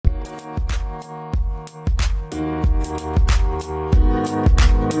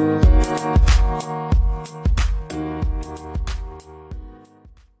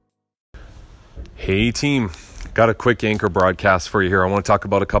Hey team, got a quick Anchor broadcast for you here. I want to talk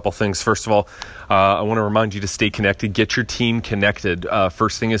about a couple things. First of all, I want to remind you to stay connected, get your team connected.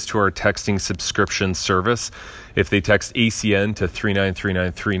 First thing is to our texting subscription service. If they text ACN to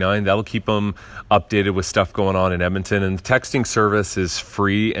 393939, that'll keep them updated with stuff going on in Edmonton. And the texting service is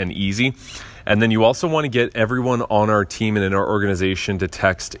free and easy. And then you also want to get everyone on our team and in our organization to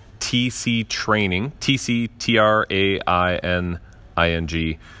text TC Training, TC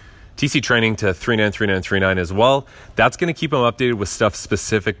TC Training to 393939 as well. That's going to keep them updated with stuff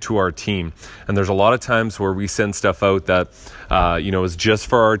specific to our team. And there's a lot of times where we send stuff out that, is just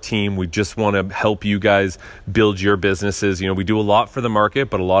for our team. We just want to help you guys build your businesses. We do a lot for the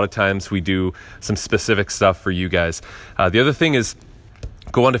market, but a lot of times we do some specific stuff for you guys. The other thing is,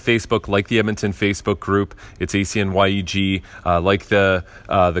 go onto Facebook, like the Edmonton Facebook group. It's ACNYEG. Like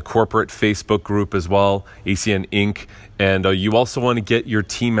the corporate Facebook group as well, ACN Inc. And you also want to get your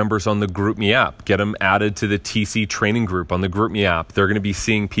team members on the GroupMe app. Get them added to the TC Training group on the GroupMe app. They're going to be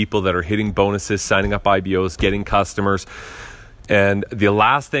seeing people that are hitting bonuses, signing up IBOs, getting customers. And the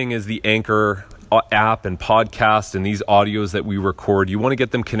last thing is the Anchor app and podcast and these audios that we record. You want to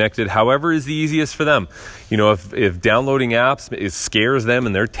get them connected however is the easiest for them. If downloading apps scares them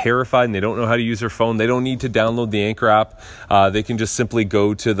and they're terrified and they don't know how to use their phone, they don't need to download the Anchor app. They can just simply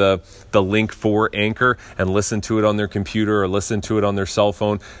go to the link for Anchor and listen to it on their computer or listen to it on their cell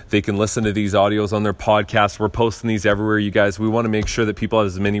phone. They can listen to these audios on their podcast. We're posting these everywhere, you guys. We want to make sure that people have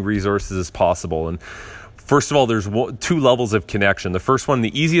as many resources as possible. And first of all, there's two levels of connection. The first one,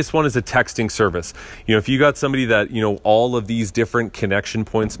 the easiest one, is a texting service. If you got somebody that, all of these different connection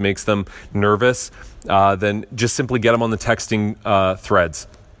points makes them nervous, then just simply get them on the texting threads.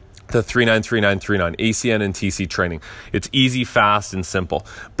 The 393939, ACN and TC Training. It's easy, fast, and simple.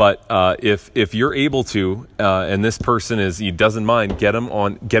 But if you're able to, and this person he doesn't mind, get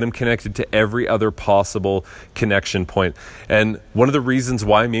them connected to every other possible connection point. And one of the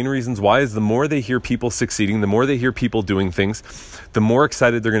main reasons why is the more they hear people succeeding, the more they hear people doing things, the more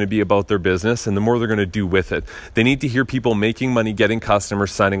excited they're going to be about their business and the more they're going to do with it. They need to hear people making money, getting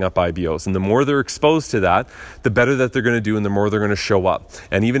customers, signing up IBOs. And the more they're exposed to that, the better that they're going to do and the more they're going to show up.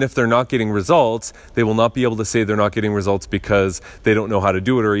 And even if they're not getting results, they will not be able to say they're not getting results because they don't know how to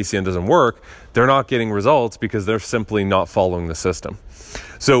do it or ACN doesn't work. They're not getting results because they're simply not following the system.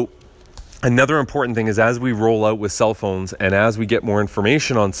 So another important thing is, as we roll out with cell phones and as we get more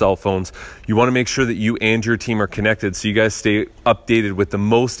information on cell phones, you want to make sure that you and your team are connected so you guys stay updated with the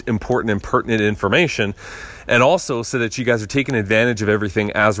most important and pertinent information, and also so that you guys are taking advantage of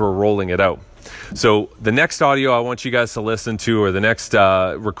everything as we're rolling it out. So the next audio I want you guys to listen to, or the next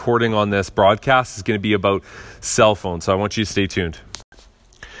recording on this broadcast, is going to be about cell phones. So I want you to stay tuned.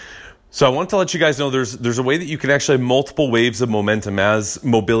 So I want to let you guys know there's a way that you can actually have multiple waves of momentum as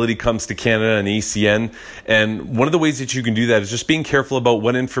mobility comes to Canada and ACN. And one of the ways that you can do that is just being careful about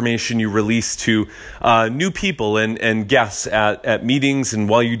what information you release to new people and guests at meetings and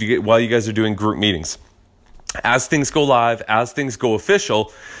while you guys are doing group meetings. As things go live, as things go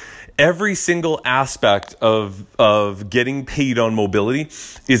official, every single aspect of getting paid on mobility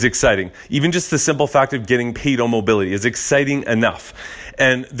is exciting. Even just the simple fact of getting paid on mobility is exciting enough.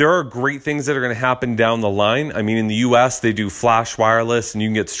 And there are great things that are going to happen down the line. I mean, in the US, they do Flash Wireless and you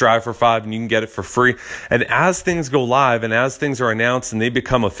can get Strive for $5 and you can get it for free. And as things go live and as things are announced and they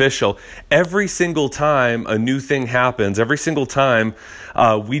become official, every single time a new thing happens, every single time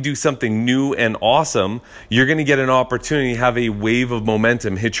we do something new and awesome, you're going to get an opportunity to have a wave of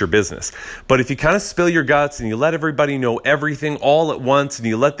momentum hit your business. But if you kind of spill your guts and you let everybody know everything all at once and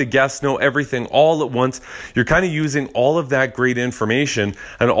you let the guests know everything all at once, you're kind of using all of that great information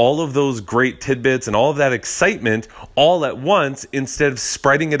and all of those great tidbits and all of that excitement all at once instead of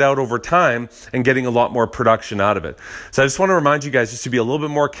spreading it out over time and getting a lot more production out of it. So I just want to remind you guys just to be a little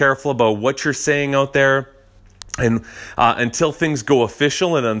bit more careful about what you're saying out there. And until things go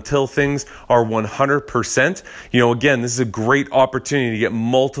official and until things are 100%, again, this is a great opportunity to get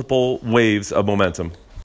multiple waves of momentum.